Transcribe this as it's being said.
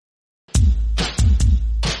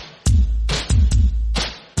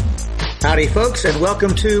Howdy, folks, and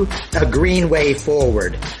welcome to A Green Way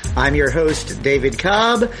Forward. I'm your host, David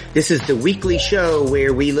Cobb. This is the weekly show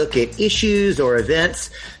where we look at issues or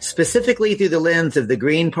events specifically through the lens of the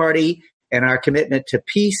Green Party and our commitment to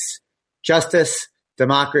peace, justice,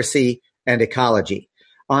 democracy, and ecology.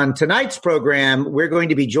 On tonight's program, we're going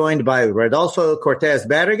to be joined by Rodolfo Cortez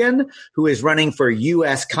Barragan, who is running for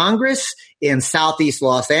U.S. Congress in Southeast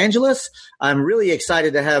Los Angeles. I'm really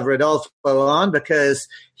excited to have Rodolfo on because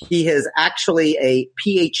he has actually a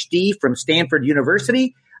PhD from Stanford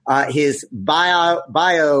University. His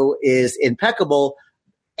bio is impeccable,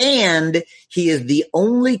 and he is the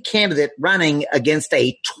only candidate running against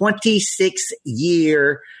a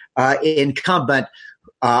 26-year incumbent.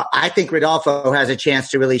 I think Rodolfo has a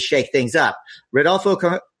chance to really shake things up. Rodolfo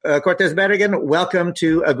Cortez Barragan, welcome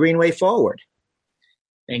to A Green Way Forward.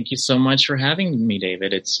 Thank you so much for having me,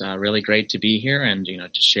 David. It's really great to be here and,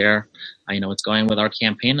 to share, what's going with our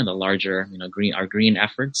campaign and the larger, our green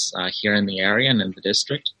efforts here in the area and in the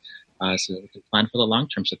district. So we can plan for the long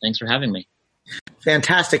term. So thanks for having me.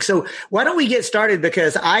 Fantastic. So why don't we get started,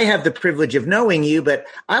 because I have the privilege of knowing you, but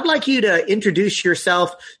I'd like you to introduce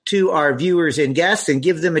yourself to our viewers and guests and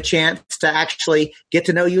give them a chance to actually get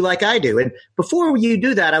to know you like I do. And before you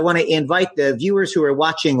do that, I want to invite the viewers who are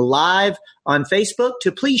watching live on Facebook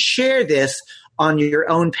to please share this on your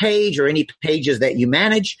own page or any pages that you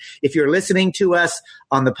manage. If you're listening to us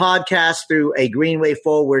on the podcast through a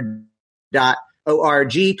greenwayforward.org,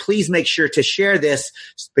 please make sure to share this,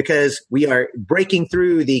 because we are breaking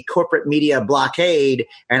through the corporate media blockade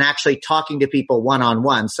and actually talking to people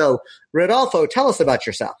one-on-one. So, Rodolfo, tell us about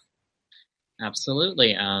yourself.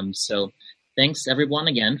 Absolutely. So thanks everyone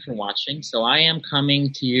again for watching. So I am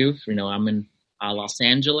coming to you, I'm in Los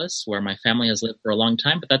Angeles, where my family has lived for a long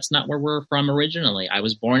time, but that's not where we're from originally. I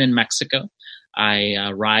was born in Mexico. I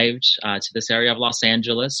arrived to this area of Los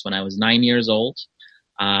Angeles when I was 9 years old.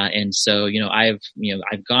 And so, I've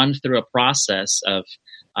gone through a process of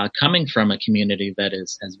coming from a community that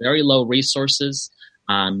has very low resources.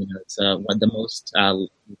 It's one of the most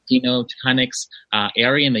Latino Chicanx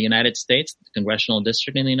area in the United States, the congressional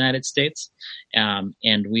district in the United States.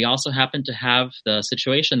 And we also happen to have the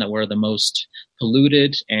situation that we're the most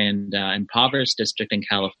polluted and impoverished district in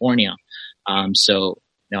California. So,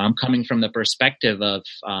 I'm coming from the perspective of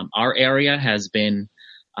our area has been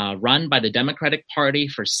run by the Democratic Party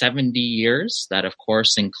for 70 years. That, of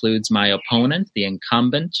course, includes my opponent, the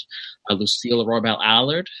incumbent, Lucille Roybal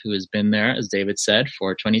Allard, who has been there, as David said,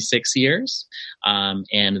 for 26 years.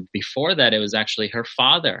 And before that, it was actually her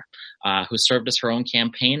father who served as her own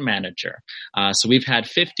campaign manager. So we've had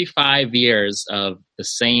 55 years of the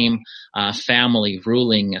same family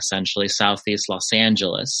ruling, essentially, Southeast Los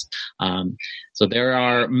Angeles. So there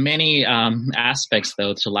are many aspects,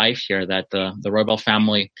 though, to life here that the Roybal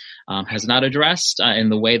family has not addressed in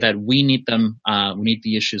the way that we need them. We need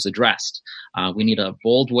the issues addressed. We need a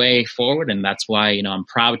bold way forward, and that's why I'm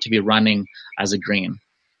proud to be running as a Green.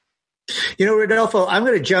 Rodolfo, I'm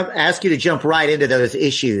going to ask you to jump right into those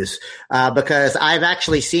issues because I've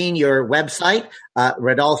actually seen your website,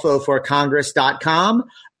 rodolfoforcongress.com,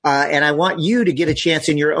 and I want you to get a chance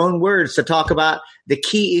in your own words to talk about the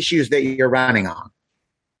key issues that you're running on.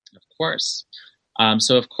 Of course.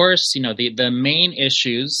 So, of course, the main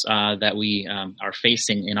issues that we are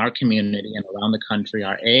facing in our community and around the country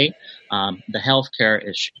are, the healthcare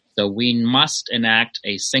issue. So we must enact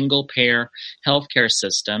a single-payer healthcare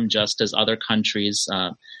system, just as other countries,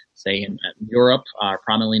 say in Europe, are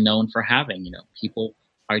prominently known for having. People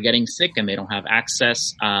are getting sick and they don't have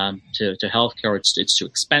access to healthcare. It's too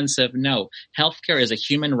expensive. No, healthcare is a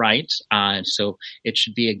human right, so it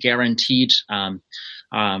should be a guaranteed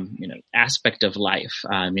aspect of life.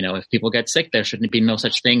 If people get sick, there shouldn't be no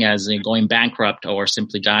such thing as going bankrupt or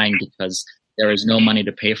simply dying because there is no money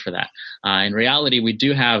to pay for that. In reality, we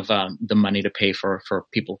do have the money to pay for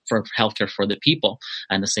people, for healthcare for the people,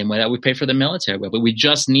 in the same way that we pay for the military. But we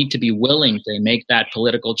just need to be willing to make that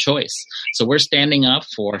political choice. So we're standing up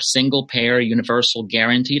for single-payer, universal,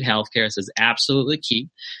 guaranteed healthcare. This is absolutely key.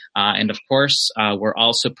 And of course, we're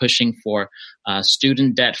also pushing for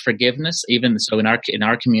student debt forgiveness. Even so, in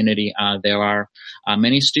our community, there are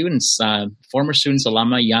many students, former students,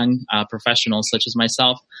 alumni, young professionals such as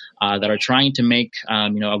myself, that are trying to make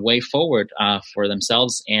a way forward for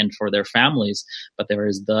themselves and for their families. But there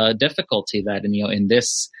is the difficulty that in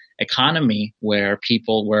this economy where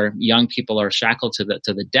young people are shackled to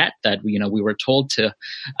the debt that we were told to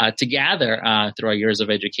gather through our years of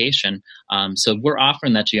education. So we're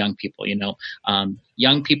offering that to young people.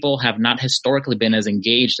 Young people have not historically been as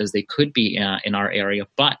engaged as they could be in our area,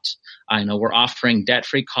 but I know we're offering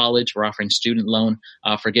debt-free college. We're offering student loan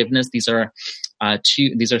forgiveness. These are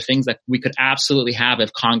things that we could absolutely have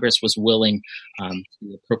if Congress was willing to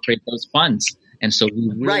appropriate those funds. And so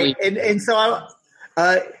we really right. And so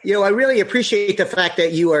I really appreciate the fact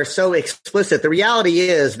that you are so explicit. The reality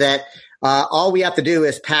is that all we have to do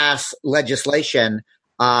is pass legislation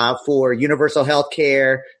for universal health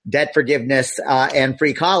care, debt forgiveness, and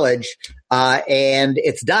free college, and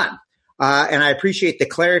it's done. And I appreciate the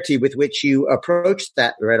clarity with which you approached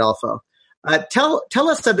that, Rodolfo. Tell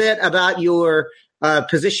us a bit about your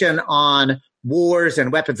position on wars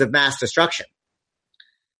and weapons of mass destruction.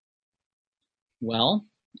 Well,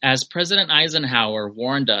 as President Eisenhower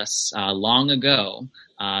warned us long ago,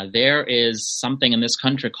 there is something in this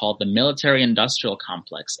country called the military-industrial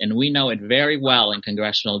complex, and we know it very well in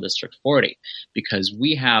Congressional District 40 because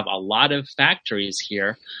we have a lot of factories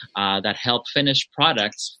here that help finish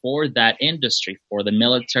products for that industry, for the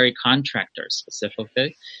military contractors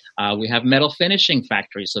specifically. We have metal finishing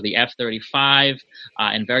factories, so the F-35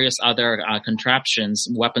 and various other contraptions,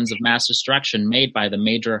 weapons of mass destruction made by the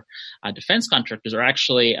major defense contractors are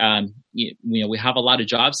actually, we have a lot of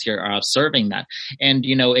jobs here serving that. And,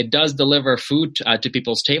 it does deliver food to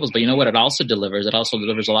people's tables, but you know what it also delivers? It also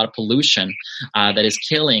delivers a lot of pollution that is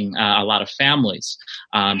killing a lot of families.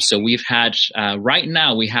 So we've had, right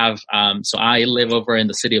now we have, so I live over in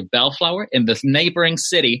the city of Bellflower. In the neighboring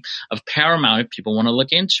city of Paramount, if people want to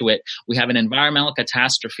look into it, we have an environmental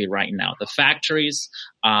catastrophe right now. The factories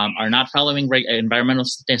are not following environmental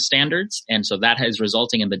standards, and so that is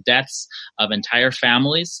resulting in the deaths of entire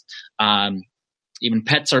families. Even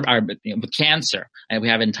pets are with cancer, and we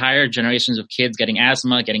have entire generations of kids getting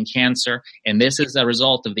asthma, getting cancer, and this is a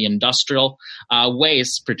result of the industrial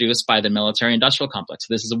waste produced by the military-industrial complex.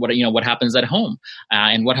 This is what happens at home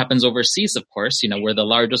and what happens overseas. Of course, we're the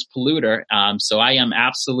largest polluter, so I am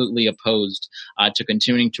absolutely opposed to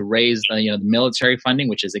continuing to raise the military funding,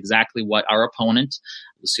 which is exactly what our opponent,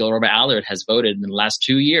 Lucille Roba Allard, has voted in the last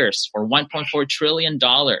 2 years for $1.4 trillion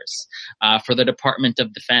for the Department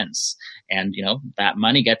of Defense. And, that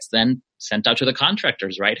money gets then sent out to the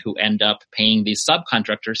contractors, right, who end up paying these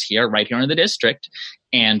subcontractors right here in the district.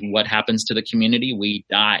 And what happens to the community? We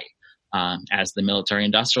die as the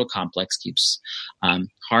military-industrial complex keeps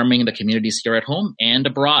harming the communities here at home and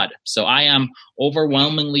abroad. So I am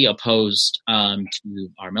overwhelmingly opposed to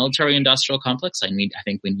our military-industrial complex. I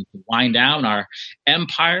think we need to wind down our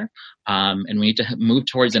empire, and we need to move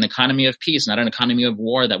towards an economy of peace, not an economy of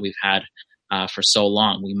war that we've had for so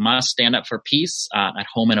long. We must stand up for peace at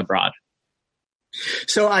home and abroad.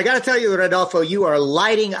 So I got to tell you, Rodolfo, you are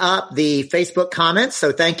lighting up the Facebook comments.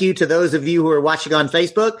 So thank you to those of you who are watching on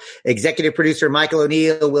Facebook. Executive producer Michael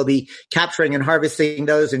O'Neill will be capturing and harvesting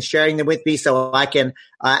those and sharing them with me so I can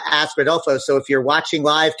ask Rodolfo. So if you're watching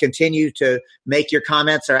live, continue to make your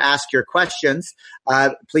comments or ask your questions.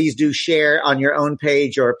 Please do share on your own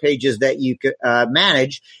page or pages that you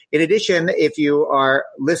manage. In addition, if you are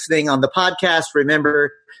listening on the podcast,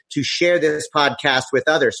 remember to share this podcast with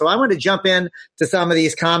others. So I want to jump in to some of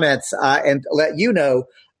these comments and let you know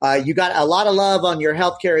you got a lot of love on your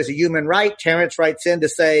healthcare as a human right. Terrence writes in to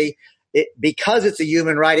say, because it's a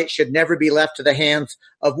human right, it should never be left to the hands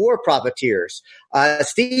of war profiteers.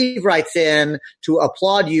 Steve writes in to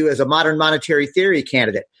applaud you as a modern monetary theory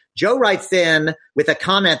candidate. Joe writes in with a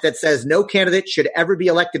comment that says no candidate should ever be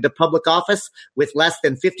elected to public office with less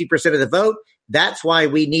than 50% of the vote. That's why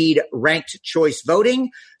we need ranked choice voting.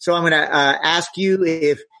 So I'm going to ask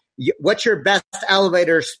you what's your best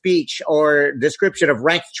elevator speech or description of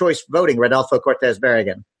ranked choice voting, Rodolfo Cortez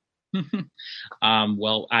Barragan?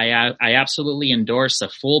 Well, I absolutely endorse a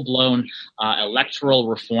full-blown electoral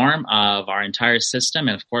reform of our entire system.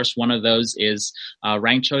 And of course, one of those is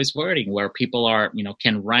ranked choice voting, where people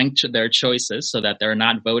can rank their choices so that they're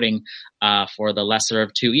not voting for the lesser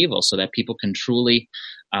of two evils, so that people can truly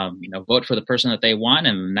vote for the person that they want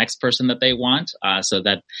and the next person that they want, and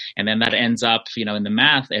then that ends up, in the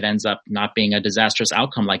math, it ends up not being a disastrous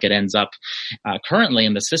outcome like it ends up currently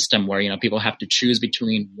in the system where, people have to choose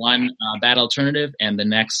between one bad alternative and the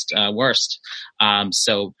next worst.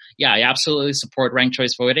 So yeah, I absolutely support ranked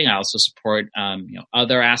choice voting. I also support,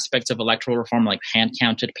 other aspects of electoral reform like hand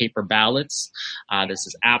counted paper ballots. This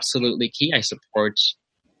is absolutely key. I support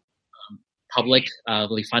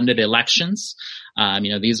publicly funded elections.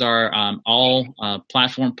 These are all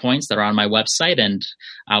platform points that are on my website, and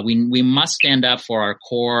we must stand up for our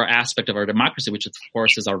core aspect of our democracy, which of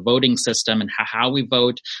course is our voting system and how we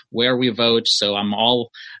vote, where we vote. So I'm all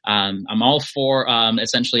for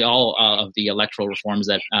essentially all of the electoral reforms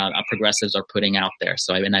that progressives are putting out there.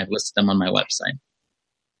 So I've listed them on my website.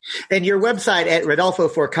 And your website at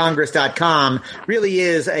rodolfoforcongress.com really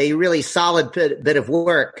is a really solid bit of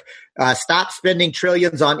work. Stop spending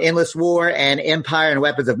trillions on endless war and empire and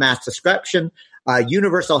weapons of mass destruction,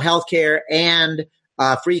 universal health care and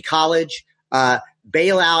free college,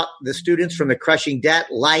 bail out the students from the crushing debt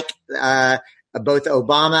like both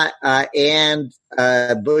Obama and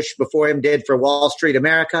Bush before him did for Wall Street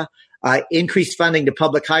America, increased funding to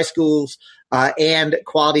public high schools, and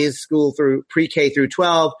quality school through pre-K through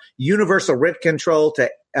 12, universal rent control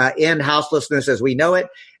to end houselessness as we know it,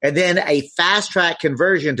 and then a fast-track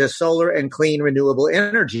conversion to solar and clean renewable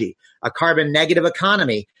energy, a carbon-negative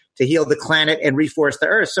economy to heal the planet and reforest the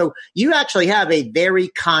earth. So you actually have a very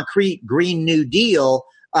concrete Green New Deal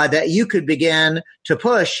that you could begin to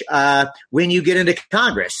push when you get into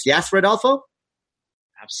Congress. Yes, Rodolfo?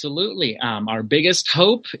 Absolutely. Our biggest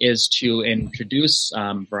hope is to introduce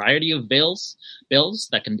a variety of bills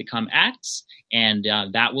that can become acts, and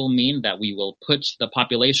that will mean that we will put the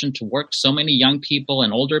population to work. So many young people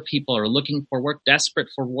and older people are looking for work, desperate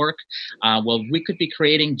for work. We could be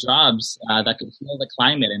creating jobs that could heal the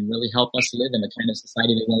climate and really help us live in the kind of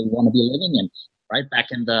society that we want to be living in. Right back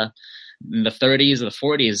in the 30s or the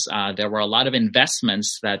 40s, there were a lot of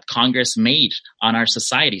investments that Congress made on our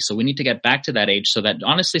society. So we need to get back to that age so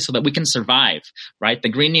that we can survive, right? The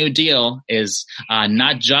Green New Deal is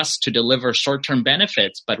not just to deliver short-term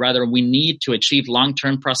benefits, but rather we need to achieve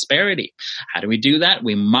long-term prosperity. How do we do that?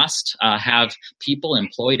 We must have people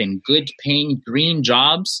employed in good-paying green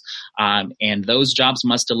jobs, and those jobs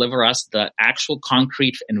must deliver us the actual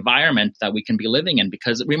concrete environment that we can be living in,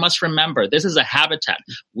 because we must remember this is a habitat.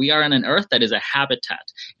 We are in an earth that is a habitat.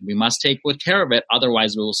 We must take good care of it.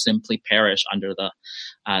 Otherwise, we will simply perish under the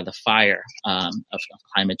fire of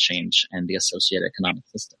climate change and the associated economic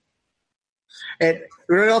system. And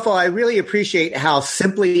Rodolfo, I really appreciate how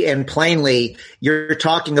simply and plainly you're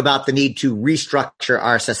talking about the need to restructure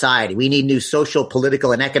our society. We need new social,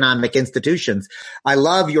 political, and economic institutions. I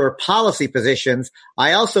love your policy positions.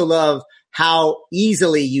 I also love how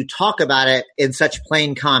easily you talk about it in such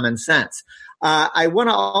plain common sense. I want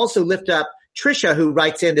to also lift up Tricia, who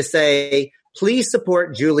writes in to say, please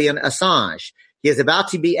support Julian Assange. He is about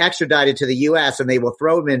to be extradited to the U.S. and they will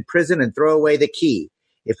throw him in prison and throw away the key.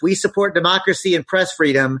 If we support democracy and press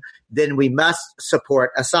freedom, then we must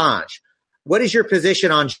support Assange. What is your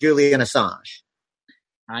position on Julian Assange?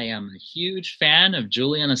 I am a huge fan of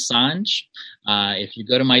Julian Assange. If you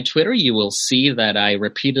go to my Twitter, you will see that I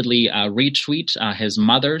repeatedly retweet his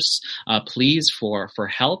mother's pleas for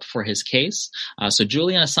help for his case. So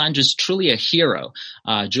Julian Assange is truly a hero.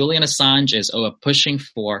 Julian Assange is pushing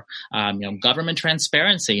for government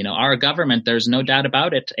transparency. Our government, there's no doubt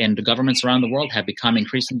about it, and the governments around the world have become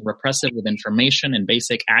increasingly repressive with information and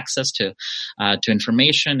basic access to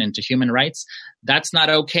information and to human rights. That's not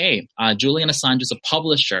okay. Julian Assange is a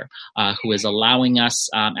publisher who is allowing us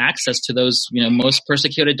access to those most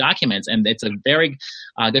persecuted documents, and it's a very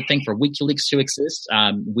good thing for WikiLeaks to exist.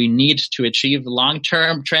 We need to achieve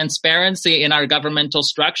long-term transparency in our governmental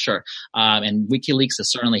structure, and WikiLeaks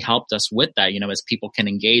has certainly helped us with that. As people can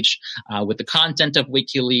engage with the content of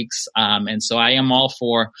WikiLeaks, and so I am all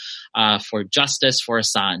for justice for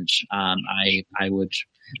Assange. I would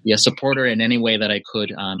be a supporter in any way that I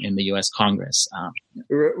could in the U.S. Congress.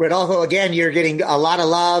 Rodolfo, again, you're getting a lot of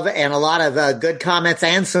love and a lot of good comments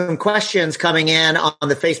and some questions coming in on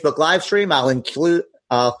the Facebook live stream.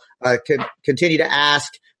 I'll continue to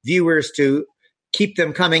ask viewers to keep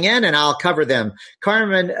them coming in, and I'll cover them.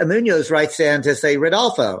 Carmen Munoz writes in to say,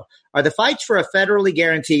 Rodolfo, are the fights for a federally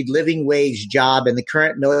guaranteed living wage job in the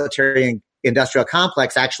current military industrial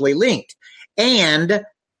complex actually linked? And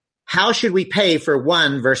how should we pay for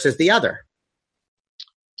one versus the other?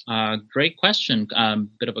 Great question.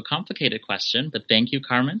 Bit of a complicated question, but thank you,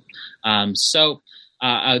 Carmen. A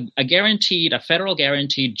federal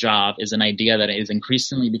guaranteed job is an idea that is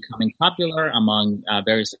increasingly becoming popular among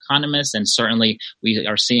various economists, and certainly we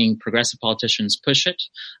are seeing progressive politicians push it.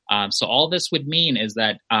 So all this would mean is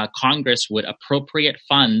that Congress would appropriate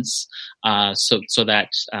funds so that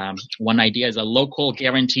one idea is a local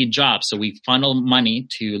guaranteed job. So we funnel money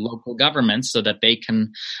to local governments so that they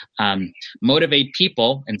can motivate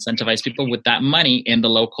people, incentivize people with that money in the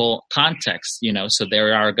local context. So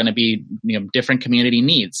there are going to be different community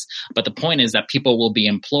needs, but the point is that people will be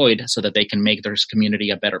employed so that they can make their community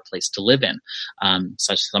a better place to live in.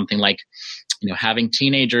 Such something like having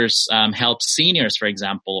teenagers help seniors, for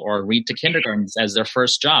example, or read to kindergartens as their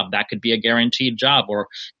first job. That could be a guaranteed job. Or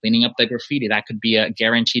cleaning up the graffiti. That could be a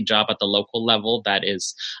guaranteed job at the local level. That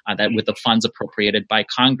is that with the funds appropriated by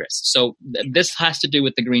Congress. So this has to do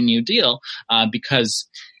with the Green New Deal because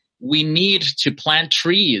we need to plant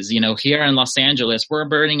trees. Here in Los Angeles, we're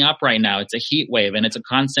burning up right now. It's a heat wave, and it's a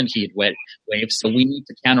constant heat wave. So we need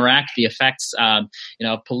to counteract the effects, of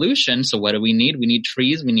pollution. So what do we need? We need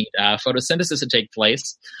trees. We need photosynthesis to take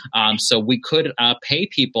place. So we could pay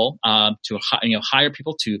people to hire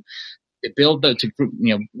people to build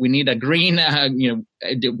we need a green,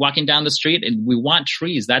 walking down the street, and we want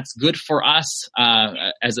trees. That's good for us,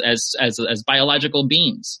 as biological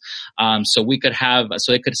beings. So we could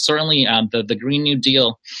it could certainly, the Green New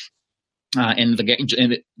Deal, and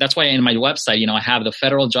that's why in my website, I have the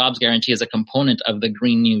federal jobs guarantee as a component of the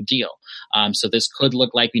Green New Deal. So this could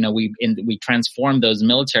look like, we transform those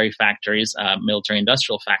military factories, military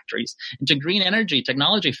industrial factories, into green energy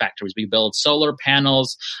technology factories. We build solar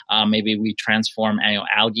panels. Maybe we transform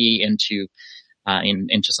algae into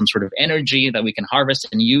some sort of energy that we can harvest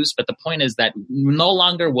and use. But the point is that no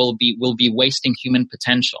longer will be wasting human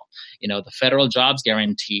potential. The federal jobs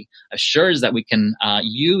guarantee assures that we can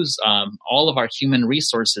use all of our human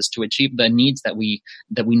resources to achieve the needs that we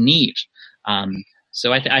need.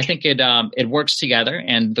 So I think it works together.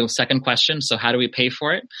 And the second question, so how do we pay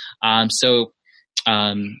for it? I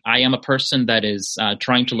am a person that is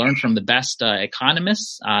trying to learn from the best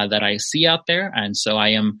economists that I see out there, and so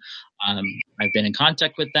I've been in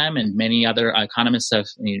contact with them, and many other economists are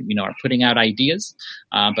putting out ideas.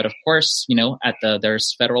 But of course,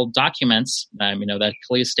 there's federal documents, that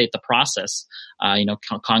clearly state the process.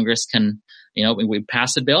 Congress can, we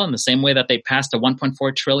pass a bill in the same way that they passed a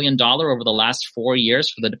 $1.4 trillion over the last 4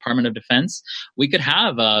 years for the Department of Defense. We could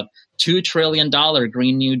have a $2 trillion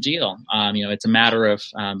Green New Deal. It's a matter of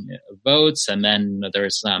votes, and then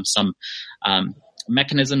there's some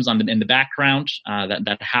mechanisms in the background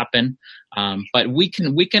that happen, but we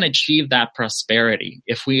can achieve that prosperity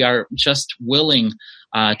if we are just willing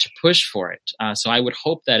to push for it. So I would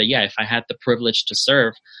hope that if I had the privilege to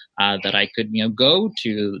serve, that I could go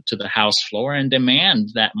to the House floor and demand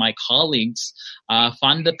that my colleagues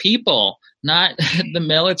fund the people, not the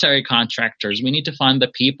military contractors. We need to fund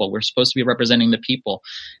the people. We're supposed to be representing the people,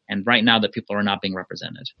 and right now the people are not being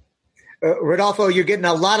represented. Rodolfo, you're getting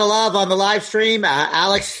a lot of love on the live stream.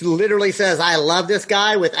 Alex literally says, "I love this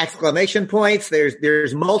guy," with exclamation points.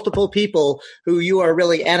 There's multiple people who you are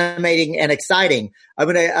really animating and exciting. I'm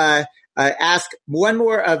going to ask one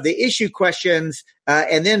more of the issue questions,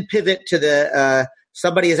 and then pivot to the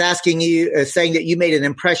somebody is asking you, saying that you made an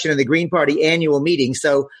impression in the Green Party annual meeting.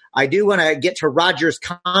 So I do want to get to Roger's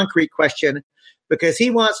concrete question, because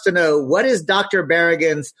he wants to know, what is Dr.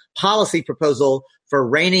 Barragan's policy proposal for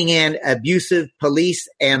reining in abusive police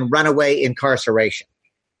and runaway incarceration?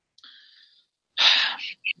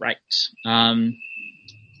 Right.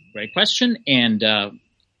 Great question, and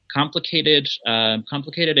complicated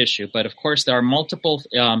issue. But of course, there are multiple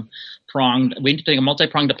pronged. We need to take a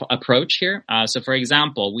multi-pronged approach here. So, for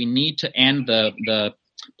example, we need to end the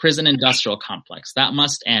prison industrial complex. That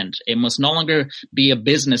must end. It must no longer be a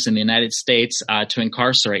business in the United States to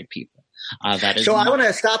incarcerate people. So I want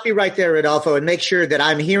to stop you right there, Rodolfo, and make sure that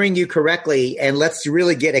I'm hearing you correctly, and let's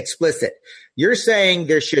really get explicit. You're saying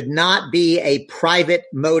there should not be a private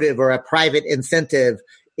motive or a private incentive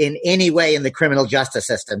in any way in the criminal justice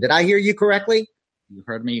system. Did I hear you correctly? You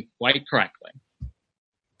heard me quite correctly.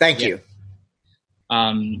 Thank you.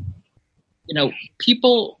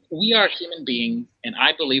 People, we are human beings, and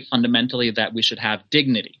I believe fundamentally that we should have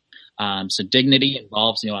dignity. So dignity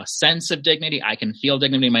involves, a sense of dignity. I can feel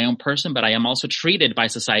dignity in my own person, but I am also treated by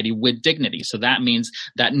society with dignity. So that means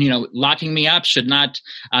that, locking me up should not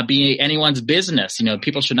be anyone's business.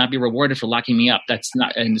 People should not be rewarded for locking me up. That's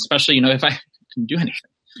not, and especially, if I didn't do anything.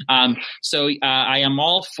 So I am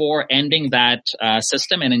all for ending that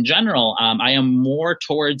system. And in general, I am more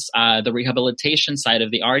towards the rehabilitation side of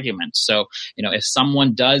the argument. So, if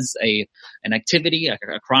someone does an activity, a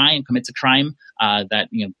crime, commits a crime that,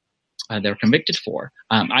 they're convicted for.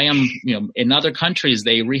 I am, in other countries,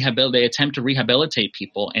 they attempt to rehabilitate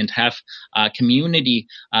people and have community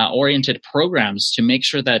oriented programs to make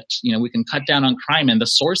sure that we can cut down on crime and the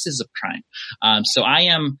sources of crime. So I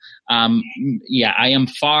am, I am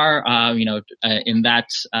far, in that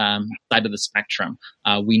side of the spectrum.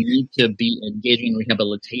 We need to be engaging in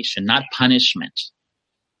rehabilitation, not punishment.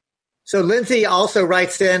 So Lindsay also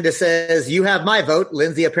writes in to says, you have my vote.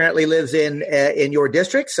 Lindsay apparently lives in your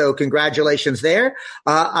district, so congratulations there.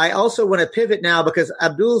 I also want to pivot now because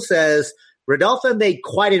Abdul says, Rodolfo made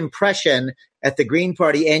quite an impression at the Green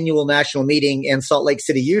Party annual national meeting in Salt Lake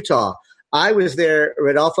City, Utah. I was there,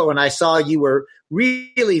 Rodolfo, and I saw you were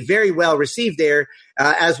really very well received there,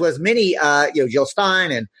 as was many, Jill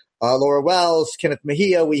Stein and Laura Wells, Kenneth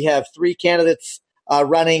Mejia. We have 3 candidates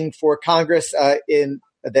running for Congress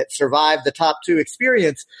that survived the top 2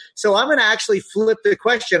 experience. So I'm going to actually flip the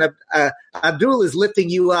question. Abdul is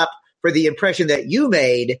lifting you up for the impression that you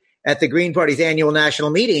made at the Green Party's annual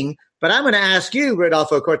national meeting. But I'm going to ask you,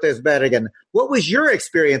 Rodolfo Cortez Barragan, what was your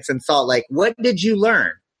experience in Salt Lake? What did you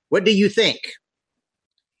learn? What do you think?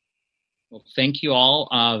 Well, thank you all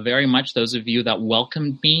very much, those of you that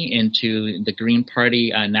welcomed me into the Green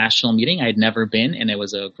Party national meeting. I had never been, and it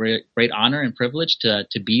was a great honor and privilege to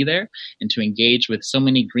be there and to engage with so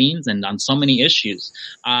many Greens and on so many issues.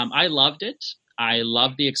 I loved it. I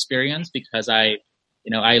loved the experience because I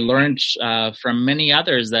learned from many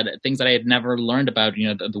others that things that I had never learned about,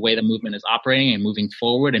 the way the movement is operating and moving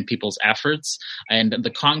forward and people's efforts and the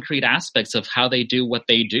concrete aspects of how they do what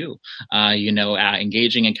they do.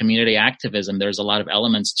 Engaging in community activism, there's a lot of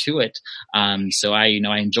elements to it. So I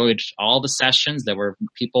enjoyed all the sessions. There were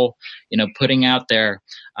people, putting out their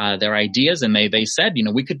ideas, and they said,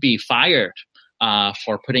 we could be fired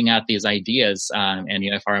for putting out these ideas. And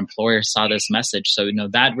if our employers saw this message. So,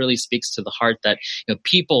 that really speaks to the heart that,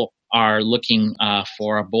 people are looking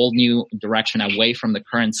for a bold new direction away from the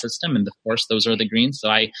current system. And of course, those are the Greens. So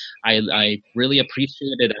I really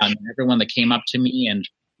appreciated everyone that came up to me and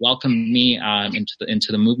welcomed me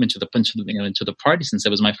into the movement, into the party, since it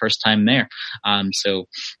was my first time there. So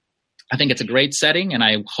I think it's a great setting, and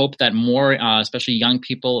I hope that more, especially young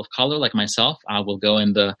people of color like myself, will go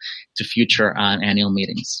to future annual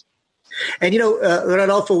meetings. And,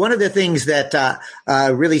 Rodolfo, one of the things that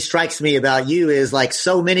really strikes me about you is, like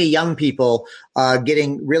so many young people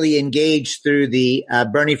getting really engaged through the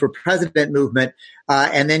Bernie for President movement,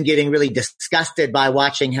 and then getting really disgusted by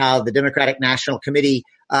watching how the Democratic National Committee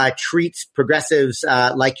treats progressives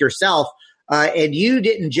like yourself. And you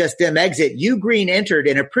didn't just exit, you Green entered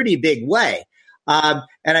in a pretty big way. And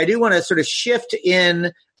I do want to sort of shift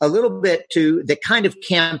in a little bit to the kind of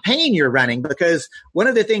campaign you're running, because one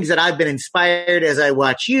of the things that I've been inspired as I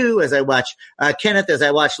watch you, as I watch Kenneth, as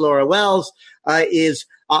I watch Laura Wells, is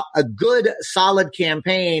a good, solid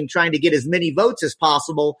campaign trying to get as many votes as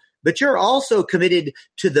possible. But you're also committed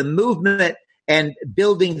to the movement and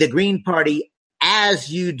building the Green Party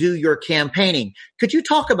as you do your campaigning. Could you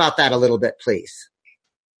talk about that a little bit, please?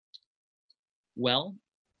 Well,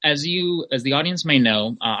 as the audience may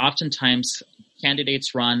know, oftentimes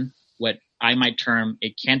candidates run what I might term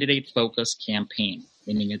a candidate-focused campaign,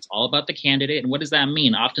 meaning it's all about the candidate. And what does that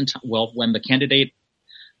mean? When the candidate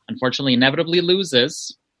unfortunately inevitably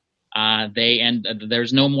loses,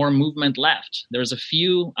 there's no more movement left. There's a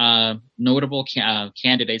few notable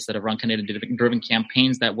candidates that have run candidate-driven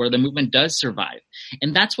campaigns where the movement does survive,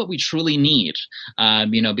 and that's what we truly need.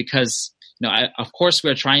 Because of course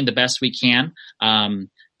we're trying the best we can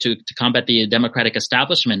to combat the Democratic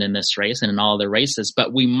establishment in this race and in all the races,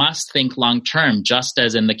 but we must think long term, just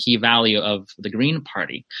as in the key value of the Green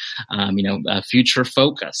Party, future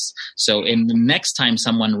focus. So in the next time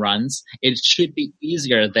someone runs, it should be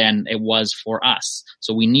easier than it was for us.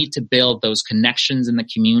 So we need to build those connections in the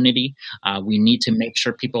community. We need to make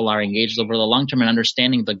sure people are engaged over the long term and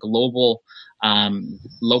understanding the global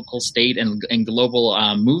local, state, and global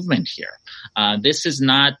movement here. This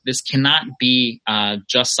cannot be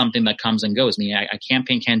just something that comes and goes. I mean, a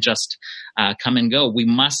campaign can't just come and go. We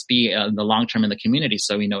must be in the long term in the community.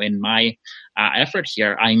 So, in my effort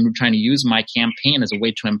here, I'm trying to use my campaign as a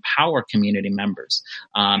way to empower community members.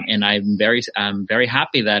 And I'm very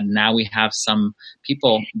happy that now we have some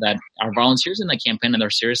people that are volunteers in the campaign and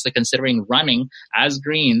they're seriously considering running as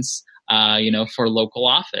Greens, for local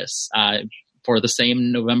office. For the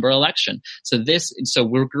same November election. So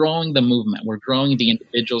we're growing the movement. We're growing the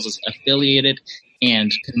individuals as affiliated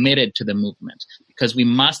and committed to the movement, because we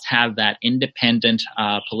must have that independent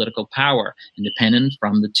political power, independent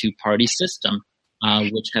from the two-party system,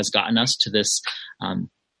 which has gotten us to this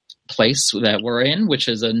place that we're in, which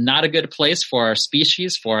is not a good place for our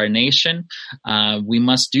species, for our nation. We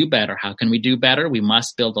must do better. How can we do better? We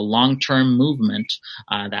must build a long-term movement.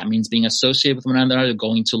 That means being associated with one another,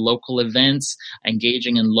 going to local events,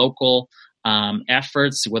 engaging in local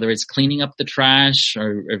efforts, whether it's cleaning up the trash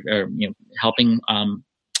or helping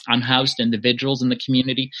unhoused individuals in the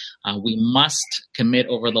community. We must commit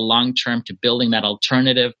over the long term to building that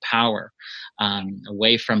alternative power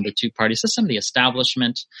away from the two-party system, the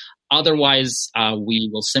establishment. Otherwise, we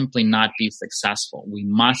will simply not be successful. We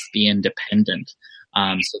must be independent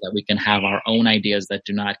so that we can have our own ideas that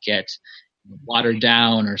do not get watered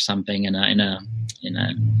down or something in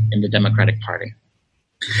the Democratic Party.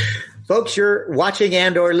 Folks, you're watching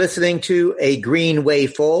and or listening to A Green Way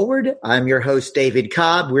Forward. I'm your host, David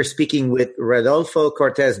Cobb. We're speaking with Rodolfo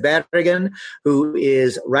Cortez Barragan, who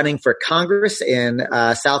is running for Congress in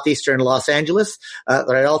southeastern Los Angeles.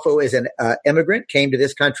 Rodolfo is an immigrant, came to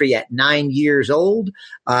this country at 9 years old,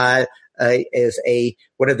 is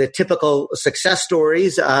one of the typical success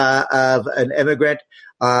stories of an immigrant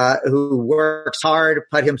who works hard,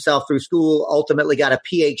 put himself through school, ultimately got a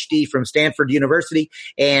PhD from Stanford University,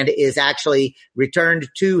 and is actually returned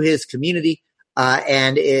to his community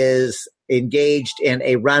and is engaged in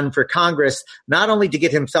a run for Congress, not only to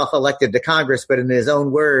get himself elected to Congress, but in his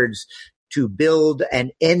own words, to build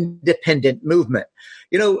an independent movement.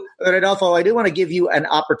 Rodolfo, I do want to give you an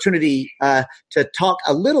opportunity to talk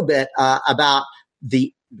a little bit about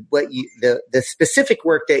the specific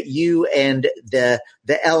work that you and the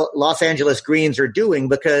Los Angeles Greens are doing,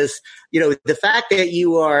 because, the fact that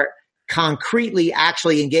you are concretely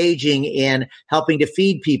actually engaging in helping to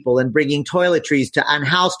feed people and bringing toiletries to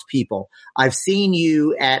unhoused people. I've seen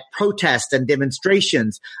you at protests and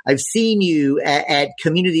demonstrations. I've seen you at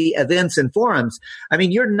community events and forums. I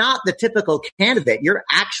mean, you're not the typical candidate. You're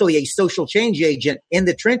actually a social change agent in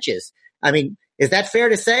the trenches. I mean, is that fair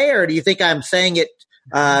to say, or do you think I'm saying it?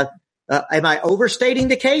 Am I overstating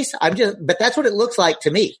the case? But that's what it looks like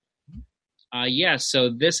to me. So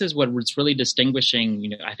this is what's really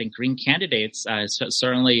distinguishing, I think Green candidates,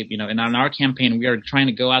 certainly, and on our campaign, we are trying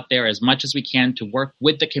to go out there as much as we can to work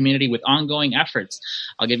with the community with ongoing efforts.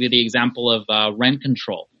 I'll give you the example of rent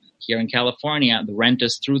control. Here in California, the rent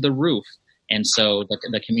is through the roof. And so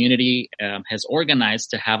the community has organized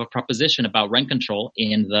to have a proposition about rent control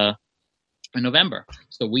in November.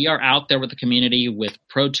 So we are out there with the community with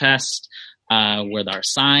protests, with our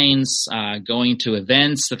signs, going to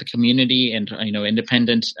events that the community and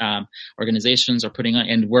independent organizations are putting on,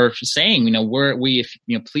 and we're saying,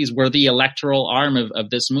 please, we're the electoral arm of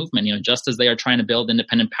this movement. Just as they are trying to build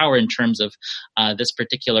independent power in terms of this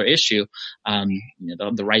particular issue,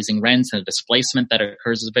 the rising rents and the displacement that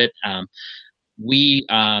occurs of it, we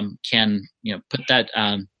can put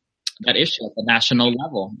that issue at the national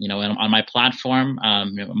level. And on my platform,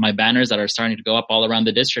 my banners that are starting to go up all around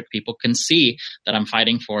the district, people can see that I'm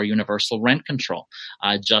fighting for universal rent control,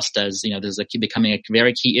 just as, this is becoming a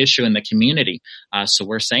very key issue in the community. So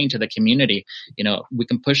we're saying to the community, we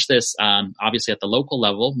can push this, obviously at the local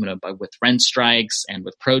level, with rent strikes and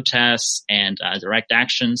with protests and direct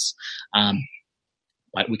actions.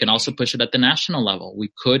 But we can also push it at the national level.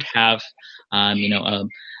 We could have,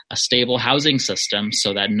 a stable housing system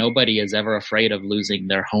so that nobody is ever afraid of losing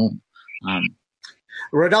their home.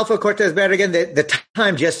 Rodolfo Cortez Barragan, the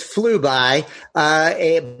time just flew by,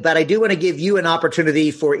 but I do want to give you an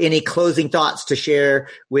opportunity for any closing thoughts to share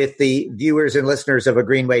with the viewers and listeners of A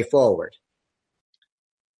Green Way Forward.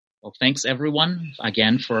 Well, thanks everyone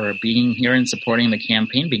again for being here and supporting the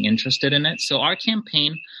campaign, being interested in it. So our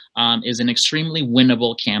campaign is an extremely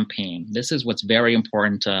winnable campaign. This is what's very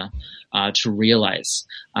important to realize.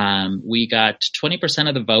 We got 20%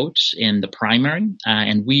 of the vote in the primary,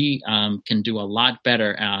 and we can do a lot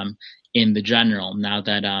better in the general now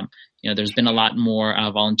that there's been a lot more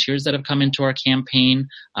volunteers that have come into our campaign.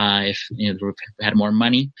 If we've had more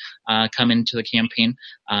money come into the campaign.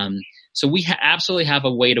 So we absolutely have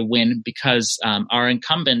a way to win because our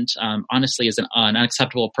incumbent, honestly, is an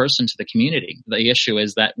unacceptable person to the community. The issue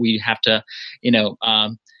is that we have to,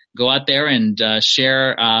 go out there and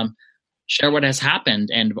share what has happened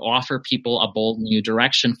and offer people a bold new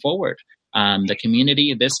direction forward.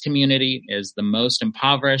 This community is the most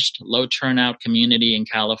impoverished, low turnout community in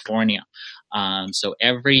California. So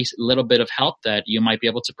every little bit of help that you might be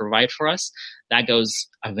able to provide for us, that goes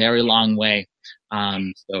a very long way.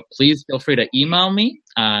 So please feel free to email me,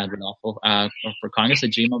 Rodolfo, for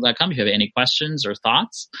congress@gmail.com if you have any questions or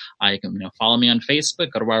thoughts. You can follow me on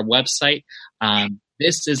Facebook, go to our website.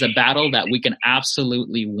 This is a battle that we can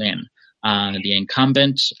absolutely win. The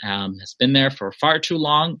incumbent has been there for far too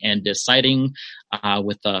long and deciding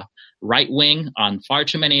with the right wing on far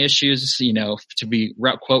too many issues, to be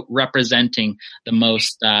quote representing the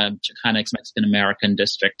most Chicanx Mexican American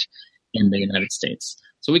district in the United States.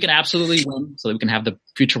 So we can absolutely win so that we can have the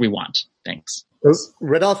future we want. Thanks.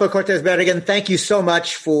 Rodolfo Cortez Barragan, thank you so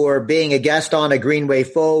much for being a guest on A Green Way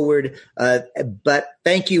Forward. But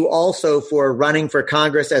thank you also for running for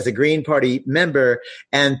Congress as a Green Party member.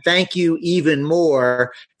 And thank you even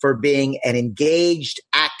more for being an engaged,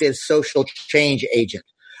 active social change agent.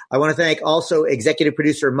 I want to thank also executive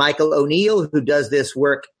producer Michael O'Neill, who does this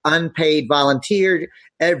work unpaid, volunteered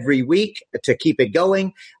every week to keep it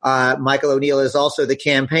going. Michael O'Neill is also the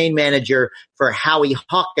campaign manager for Howie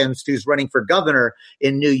Hawkins, who's running for governor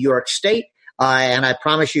in New York State. And I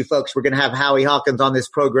promise you folks, we're going to have Howie Hawkins on this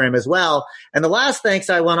program as well. And the last thanks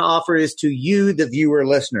I want to offer is to you, the viewer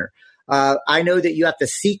listener. I know that you have to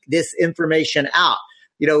seek this information out.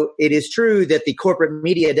 It is true that the corporate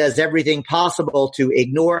media does everything possible to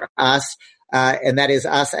ignore us, and that is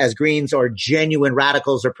us as Greens or genuine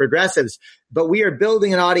radicals or progressives. But we are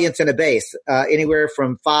building an audience and a base. Anywhere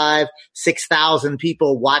from 5,000-6,000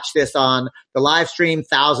 people watch this on the live stream.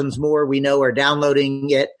 Thousands more we know are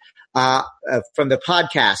downloading it from the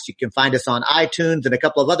podcast. You can find us on iTunes and a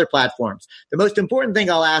couple of other platforms. The most important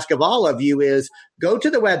thing I'll ask of all of you is go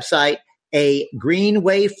to the website,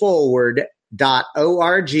 agreenwayforward.org,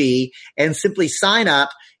 and simply sign up.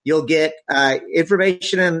 You'll get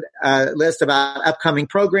information and list about upcoming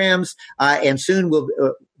programs. And soon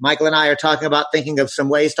Michael and I are talking about thinking of some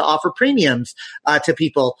ways to offer premiums to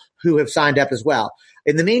people who have signed up as well.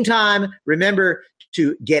 In the meantime, remember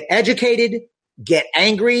to get educated, get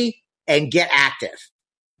angry, and get active.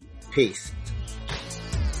 Peace.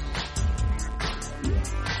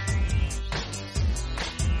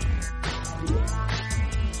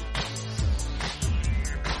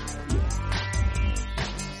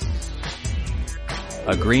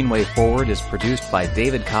 A Green Way Forward is produced by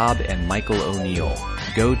David Cobb and Michael O'Neill.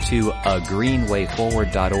 Go to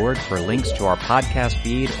agreenwayforward.org for links to our podcast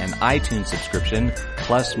feed and iTunes subscription,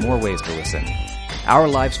 plus more ways to listen. Our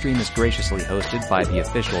live stream is graciously hosted by the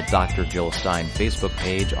official Dr. Jill Stein Facebook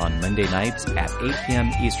page on Monday nights at 8 p.m.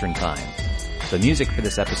 Eastern Time. The music for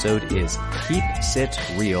this episode is Keep Sit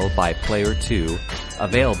Real by Player 2,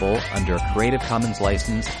 available under a Creative Commons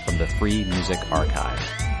license from the Free Music Archive.